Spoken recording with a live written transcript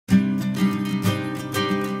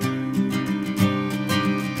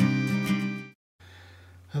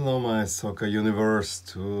Soccer Universe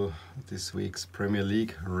to this week's Premier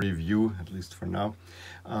League review, at least for now.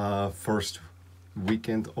 First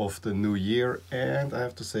weekend of the new year, and I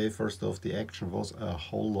have to say, first off, the action was a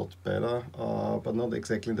whole lot better, but not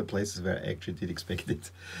exactly in the places where I actually did expect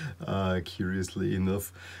it, curiously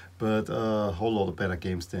enough. But a whole lot of better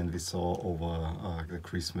games than we saw over the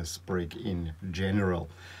Christmas break in general.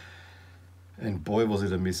 And boy, was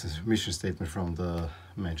it a mission statement from the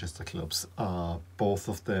Manchester clubs. Both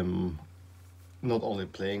of them not only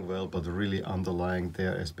playing well, but really underlying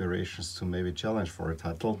their aspirations to maybe challenge for a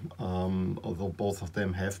title. Although both of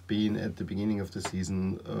them have been at the beginning of the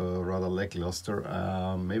season rather lackluster,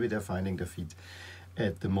 maybe they're finding their feet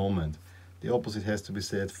at the moment. The opposite has to be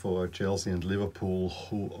said for Chelsea and Liverpool,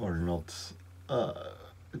 who are not...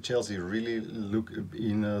 Chelsea really look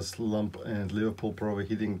in a slump, and Liverpool probably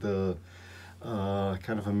hitting the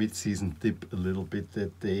kind of a mid-season dip a little bit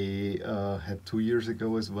that they had 2 years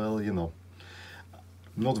ago as well. You know,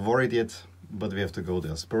 not worried yet, but we have to go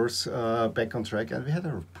there. Spurs back on track, and we had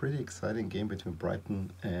a pretty exciting game between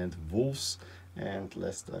Brighton and Wolves. And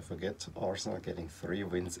lest I forget, Arsenal getting 3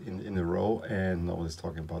 wins in a row, and nobody's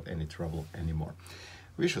talking about any trouble anymore.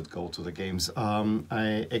 We should go to the games.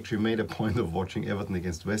 I actually made a point of watching Everton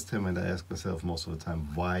against West Ham, and I asked myself most of the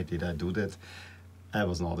time, why did I do that? It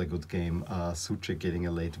was not a good game. Suchek getting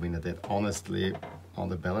a late winner that honestly, on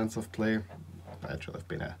the balance of play, that should have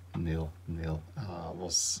been a 0-0.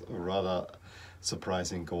 Was a rather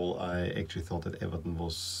surprising goal. I actually thought that Everton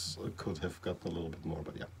could have gotten a little bit more,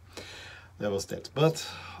 but yeah, that was that. But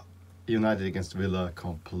United against Villa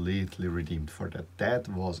completely redeemed for that. That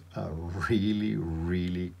was a really,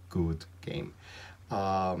 really good game.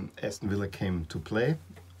 Aston Villa came to play,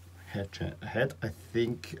 had I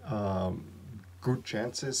think good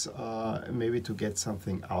chances maybe to get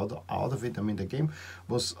something out of it. I mean, the game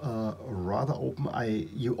was rather open.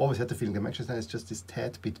 You always had the feeling that Manchester is just this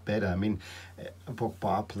tad bit better. I mean,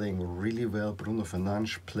 Pogba playing really well, Bruno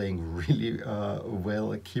Fernandes playing really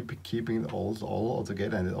well, keeping it all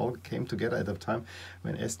together, and it all came together at a time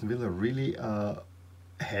when Aston Villa really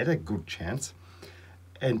had a good chance.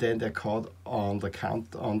 And then they're caught on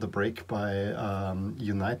the break by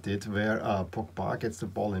United, where Pogba gets the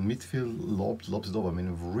ball in midfield, lobs it over. I mean,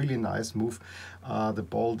 a really nice move. The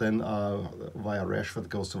ball then via Rashford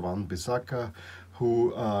goes to Wan-Bissaka,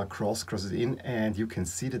 who crosses in, and you can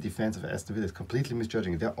see the defense of Aston Villa is completely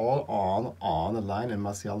misjudging it. They're all on a line, and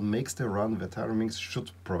Martial makes the run where Tyrone Mings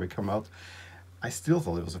should probably come out. I still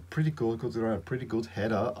thought it was a pretty good run, a pretty good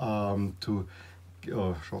header to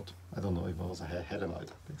shot. I don't know if I was a header night.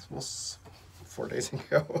 This was 4 days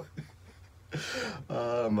ago.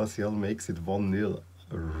 Martial makes it 1-0.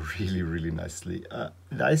 Really, really nicely.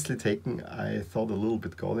 Nicely taken. I thought a little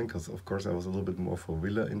bit golden because, of course, I was a little bit more for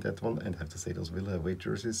Villa in that one. And I have to say, those Villa away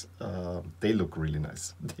jerseys, they look really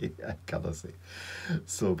nice. I gotta say.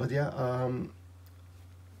 So, but yeah,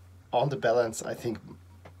 on the balance, I think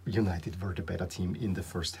United were the better team in the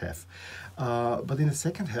first half. But in the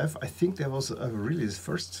second half, I think there was really the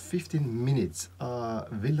first 15 minutes,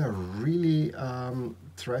 Villa really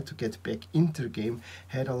tried to get back into the game,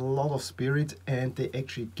 had a lot of spirit, and they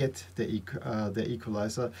actually get the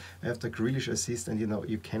equalizer after Grealish assist, and you know,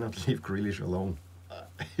 you cannot leave Grealish alone.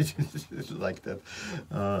 Like that.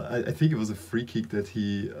 I think it was a free kick that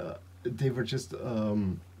they were just...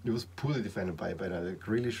 it was poorly defended by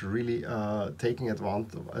Grealish, really taking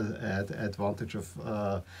advantage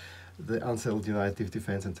of the unsettled United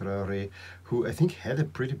defense, and Traoré, who I think had a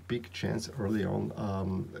pretty big chance early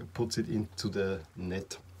on, puts it into the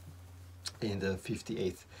net in the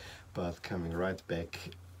 58th, but coming right back.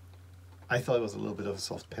 I thought it was a little bit of a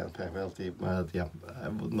soft penalty, but yeah, I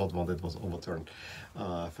would not want it was overturned.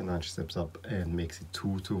 Fernandes steps up and makes it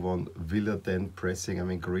 2-1. Villa then pressing, I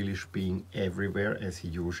mean, Grealish being everywhere as he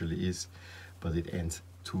usually is, but it ends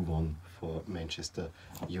 2-1 for Manchester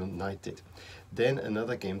United. Then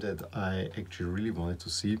another game that I actually really wanted to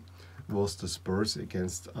see was the Spurs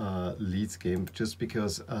against Leeds game, just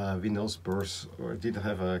because we know Spurs did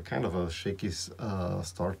have a kind of a shaky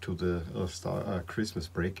start to the Christmas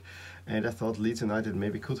break, and I thought Leeds United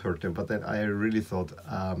maybe could hurt them, but then I really thought,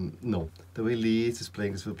 no, the way Leeds is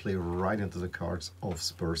playing, this will play right into the cards of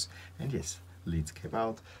Spurs. And yes, Leeds came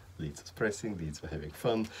out, Leeds was pressing, Leeds were having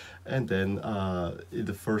fun, and then in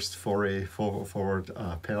the first foray forward,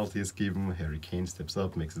 penalty is given. Harry Kane steps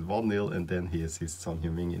up, makes it 1-0, and then he assists Son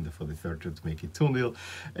Heung-min in the 43rd to make it 2-0.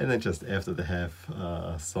 And then just after the half,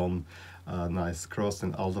 Son, nice cross,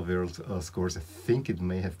 and Alderweireld scores. I think it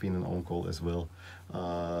may have been an own goal as well.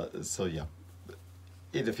 So yeah,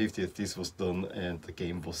 in the 50th this was done and the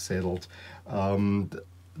game was settled.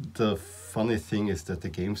 the funny thing is that the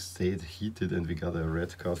game stayed heated and we got a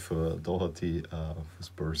red card for Doherty for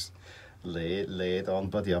Spurs lay it on.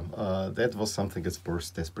 But yeah, that was something that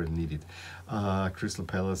Spurs desperately needed. Crystal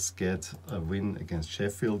Palace get a win against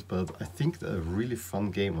Sheffield, but I think a really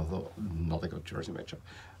fun game, although not a good jersey matchup.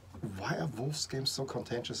 Why are Wolves games so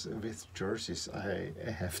contentious with jerseys? I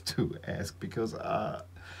have to ask, because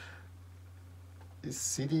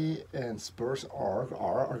City and Spurs are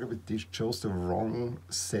arguably they chose the wrong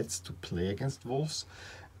sets to play against Wolves,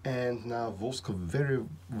 and now Wolves could very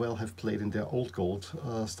well have played in their old gold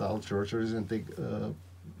style jerseys, and they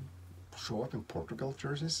show up in Portugal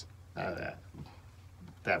jerseys. That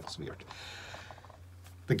was weird.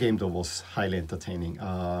 The game though was highly entertaining.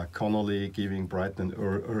 Connolly giving Brighton an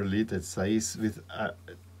early lead at Saiz with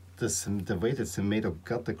the way that Semedo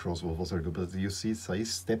got the cross was very good, but you see Saiz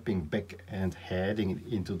stepping back and heading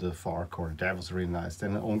into the far corner. That was really nice.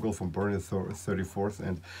 Then an own goal from Burnley 34th,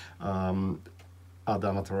 and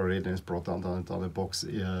Adama Traoré then is brought down the box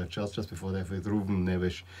just before that, with Ruben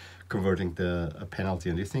Neves converting the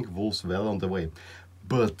penalty. And you think Wolves well on the way,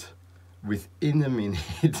 but within a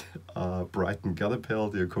minute, Brighton got a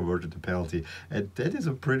penalty and converted the penalty, and that is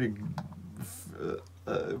a pretty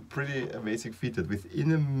amazing feat. That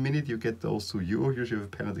within a minute you get those two. You usually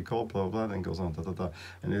have a penalty call, blah blah, and goes on,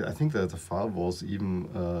 and I think that the foul was even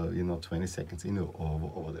 20 seconds in or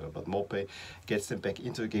whatever. But Mope gets them back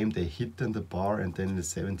into the game. They hit them the bar, and then in the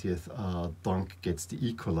 70th, Dunk gets the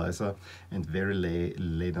equalizer, and very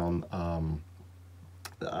late on.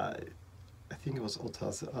 I think it was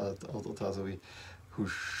Otazowi who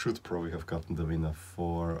should probably have gotten the winner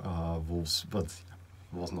for Wolves, but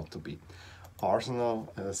was not to be.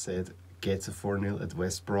 Arsenal, as I said, gets a 4-0 at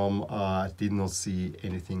West Brom. I did not see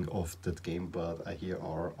anything of that game, but I hear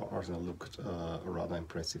Arsenal looked rather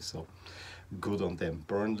impressive, so good on them.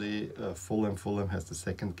 Burnley, Fulham has the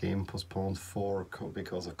second game postponed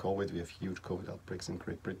because of COVID. We have huge COVID outbreaks in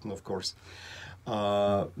Great Britain, of course.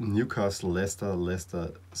 Newcastle,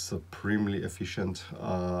 Leicester supremely efficient.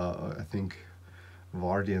 I think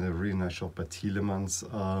Vardy and a really nice shot by Tielemans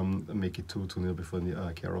make it 2-0 before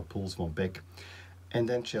Carroll pulls one back. And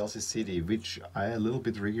then Chelsea City, which I a little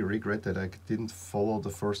bit regret that I didn't follow the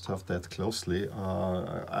first half that closely.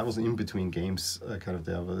 I was in between games, kind of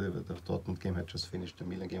there. The Dortmund game had just finished, the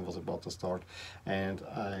Milan game was about to start, and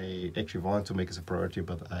I actually wanted to make it a priority,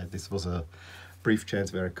 but this was a brief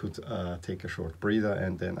chance where I could take a short breather,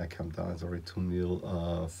 and then I come down. It's already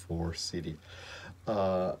 2-0 for City.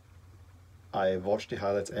 I watched the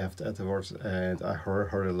highlights afterwards, and I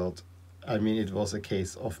heard a lot. I mean, it was a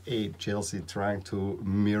case of Chelsea trying to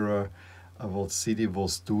mirror what City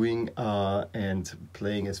was doing and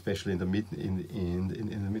playing, especially in the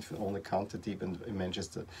midfield, only counter deep in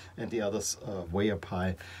Manchester, and the others way up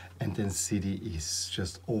high. And then City is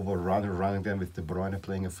just running them with De Bruyne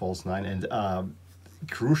playing a false nine, and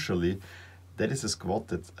crucially, that is a squad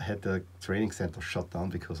that had the training center shut down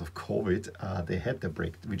because of COVID. They had the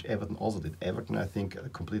break, which Everton also did. Everton, I think,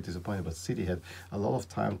 completely disappointed, but City had a lot of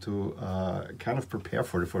time to kind of prepare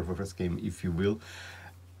for the first game, if you will.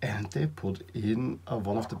 And they put in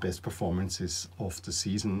one of the best performances of the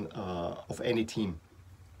season of any team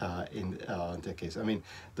in that case. I mean,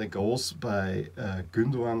 the goals by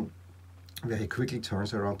Gündoğan, where he quickly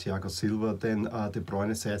turns around Thiago Silva, then De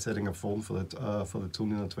Bruyne setting a phone for the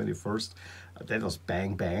 2-0 21st. That was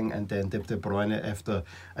bang bang, and then De Bruyne after,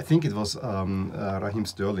 I think it was Raheem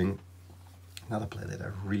Sterling, another player that I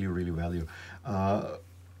really value,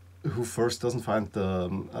 who first doesn't find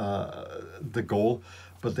the goal,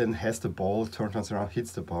 but then has the ball, turns around,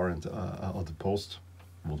 hits the bar and or the post,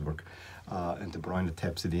 would work. And De Bruyne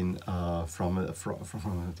taps it in from a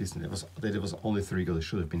distance. It was only 3 goals. It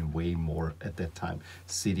should have been way more at that time.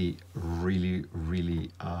 City really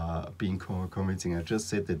being convincing. I just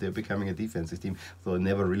said that they're becoming a defensive team, though I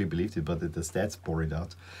never really believed it, but the stats bore it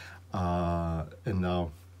out. And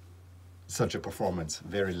now, such a performance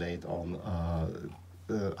very late on.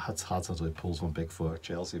 Hudson pulls one back for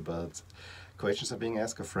Chelsea, but questions are being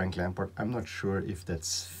asked of Frank Lampard. I'm not sure if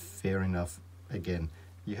that's fair enough. Again,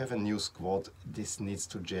 you have a new squad, this needs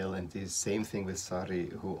to gel, and the same thing with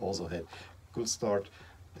Sarri, who also had good start,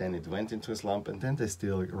 then it went into a slump, and then they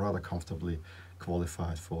still rather comfortably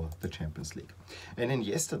qualified for the Champions League. And then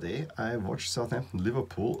yesterday I watched Southampton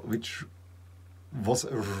Liverpool, which was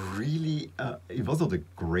a really, it was not a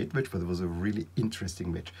great match, but it was a really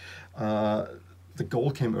interesting match. The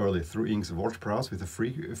goal came early through Ings. Ward-Prowse with a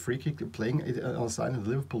free kick, playing on the side of the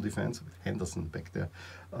Liverpool defense with Henderson back there,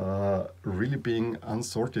 really being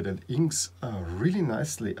unsorted. And Ings really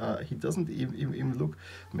nicely, he doesn't even look,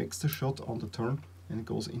 makes the shot on the turn, and it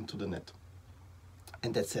goes into the net.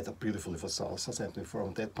 And that set up beautifully for Southampton.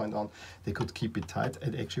 From that point on, they could keep it tight.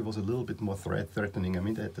 It actually was a little bit more threatening. I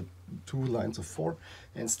mean, they had the 2 lines of 4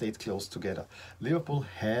 and stayed close together. Liverpool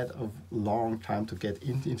had a long time to get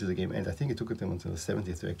into the game, and I think it took them until the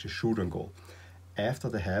 70th to actually shoot on goal. After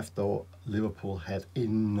the half, though, Liverpool had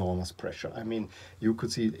enormous pressure. I mean, you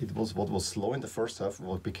could see it was what was slow in the first half,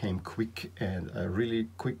 what became quick and really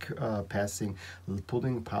quick passing,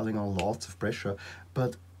 piling on lots of pressure.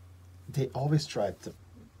 But they always tried to,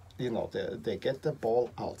 they get the ball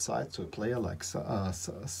outside to a player like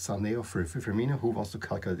Sané or Firmino, who wants to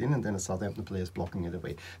calculate in, and then a Southampton player is blocking it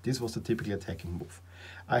away. This was the typically attacking move.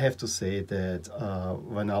 I have to say that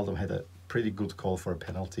Wijnaldum had a pretty good call for a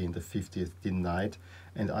penalty in the 50th, denied,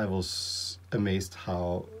 and I was amazed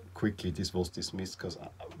how quickly this was dismissed, because,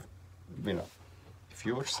 if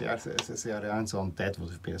you watch Serie A and so on, that would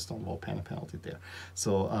have been a stonewall penalty there.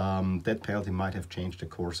 So that penalty might have changed the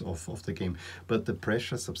course of the game. But the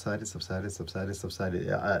pressure subsided.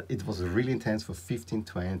 It was really intense for 15,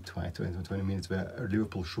 20 minutes where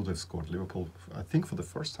Liverpool should have scored. Liverpool, I think for the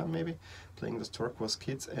first time maybe, playing those turquoise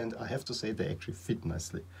kids, and I have to say they actually fit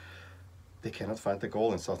nicely. They cannot find the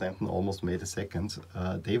goal, and Southampton almost made a second.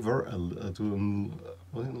 They were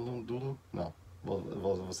was it Lundulu? No. Well, it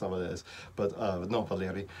was somebody else, but no,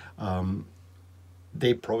 Valeri.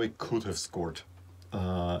 They probably could have scored.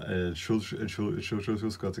 Should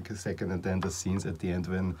scored the second, and then the scenes at the end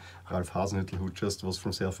when Ralf Hasenhüttl, who just was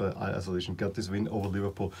from self-isolation, got this win over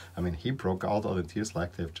Liverpool. I mean, he broke out in tears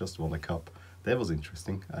like they've just won a cup. That was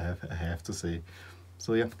interesting, I have to say.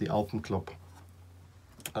 So yeah, the Alpen Club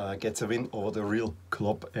gets a win over the real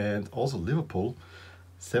club, and also Liverpool.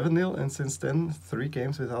 7-0, and since then 3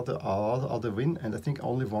 games without the win, and I think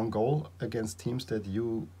only 1 goal against teams that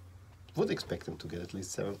you would expect them to get at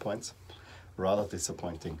least 7 points. Rather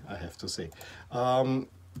disappointing, I have to say.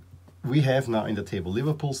 We have now in the table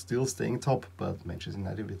Liverpool still staying top, but Manchester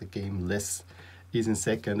United with a game less is in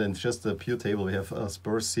second, and just the pure table we have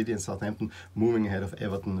Spurs, City and Southampton moving ahead of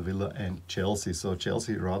Everton, Villa and Chelsea. So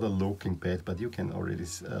Chelsea rather looking bad, but you can already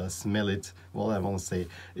smell it. Well, I want to say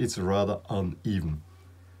it's rather uneven.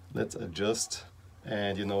 Let's adjust,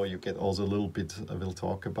 and you get also a little bit, we'll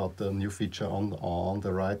talk about the new feature on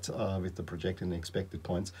the right with the projected and expected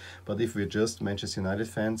points. But if we adjust, Manchester United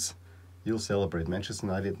fans, you'll celebrate. Manchester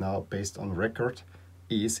United now, based on record,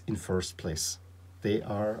 is in first place. They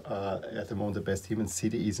are at the moment the best team, and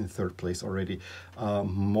City is in 3rd place already,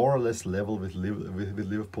 more or less level with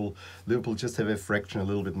Liverpool. Liverpool just have a fraction, a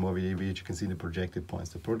little bit more, which you can see in the projected points.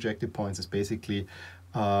 The projected points is basically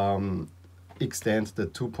extend the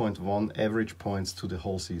 2.1 average points to the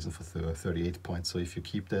whole season for 38 points. So if you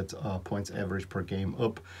keep that points average per game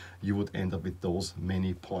up, you would end up with those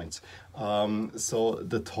many points. So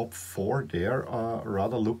the top 4 there are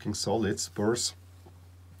rather looking solid. Spurs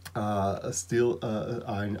still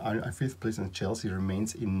are in 5th place, and Chelsea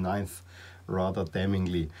remains in 9th rather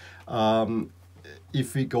damningly.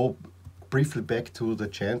 If we go briefly back to the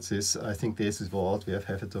chances, I think this is what we have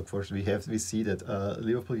to talk first. We see that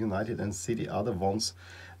Liverpool, United and City are the ones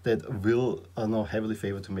that will now heavily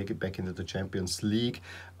favored to make it back into the Champions League,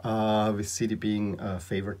 with City being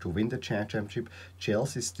favored to win the championship.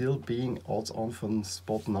 Chelsea still being odds on from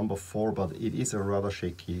spot number 4, but it is a rather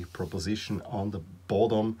shaky proposition. On the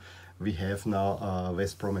bottom we have now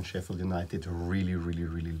West Brom and Sheffield United really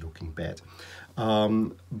looking bad.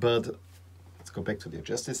 But let's go back to the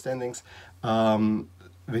adjusted standings.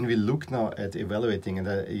 When we look now at evaluating, and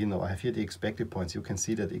I have here the expected points, you can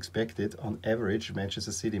see that expected on average,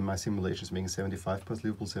 Manchester City in my simulations making 75 points,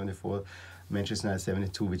 Liverpool 74, Manchester United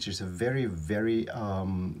 72, which is a very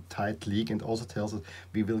tight league, and also tells us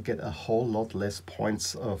we will get a whole lot less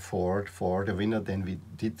points for the winner than we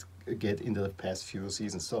did get in the past few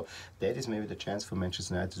seasons. So that is maybe the chance for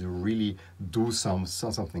Manchester United to really do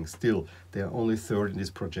something. Still, they are only 3rd in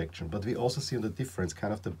this projection, but we also see the difference,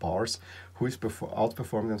 kind of the bars, who is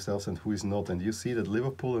outperforming themselves and who is not. And you see that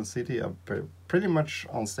Liverpool and City are pretty much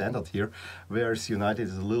on standard here, whereas United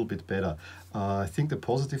is a little bit better. I think the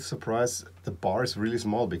positive surprise, the bar is really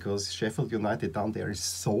small, because Sheffield United down there is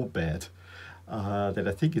so bad that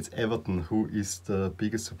I think it's Everton who is the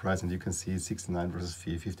biggest surprise, and you can see 69 versus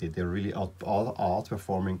 50. They're really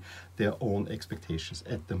outperforming their own expectations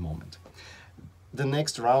at the moment. The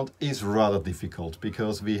next round is rather difficult,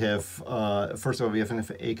 because we have, first of all, we have an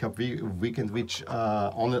FA Cup weekend, which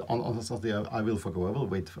on Saturday I will forgo. I will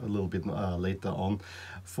wait a little bit later on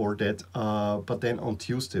for that. But then on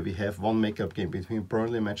Tuesday we have one make-up game between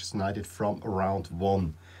Burnley and Manchester United from round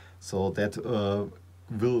 1. So that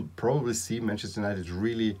will probably see Manchester United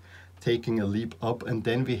really taking a leap up. And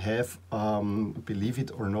then we have, believe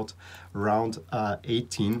it or not, round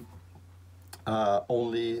 18,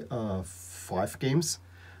 only 5 games.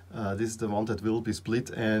 This is the one that will be split,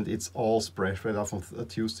 and it's all spread out from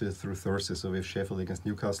Tuesday through Thursday. So we have Sheffield against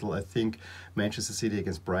Newcastle, I think Manchester City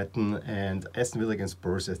against Brighton, and Aston Villa against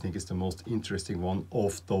Spurs, I think is the most interesting one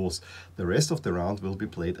of those. The rest of the round will be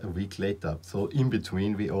played a week later. So in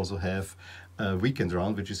between we also have a weekend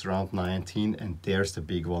round, which is round 19, and there's the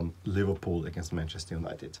big one, Liverpool against Manchester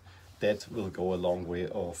United. That will go a long way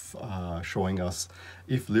of showing us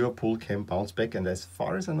if Liverpool can bounce back. And as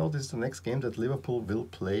far as I know, this is the next game that Liverpool will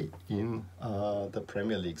play in the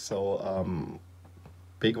Premier League. So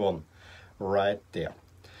big one right there.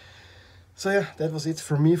 So yeah, that was it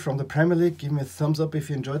from me from the Premier League. Give me a thumbs up if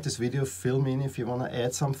you enjoyed this video. Fill me in if you want to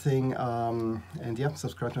add something. And yeah,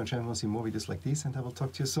 subscribe to my channel to see more videos like this. And I will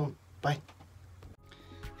talk to you soon. Bye.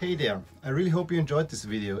 Hey there, I really hope you enjoyed this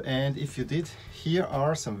video, and if you did, here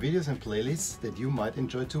are some videos and playlists that you might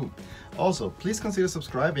enjoy too. Also, please consider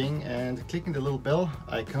subscribing and clicking the little bell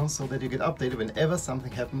icon so that you get updated whenever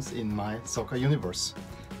something happens in my soccer universe.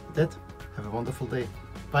 With that, have a wonderful day.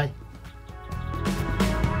 Bye!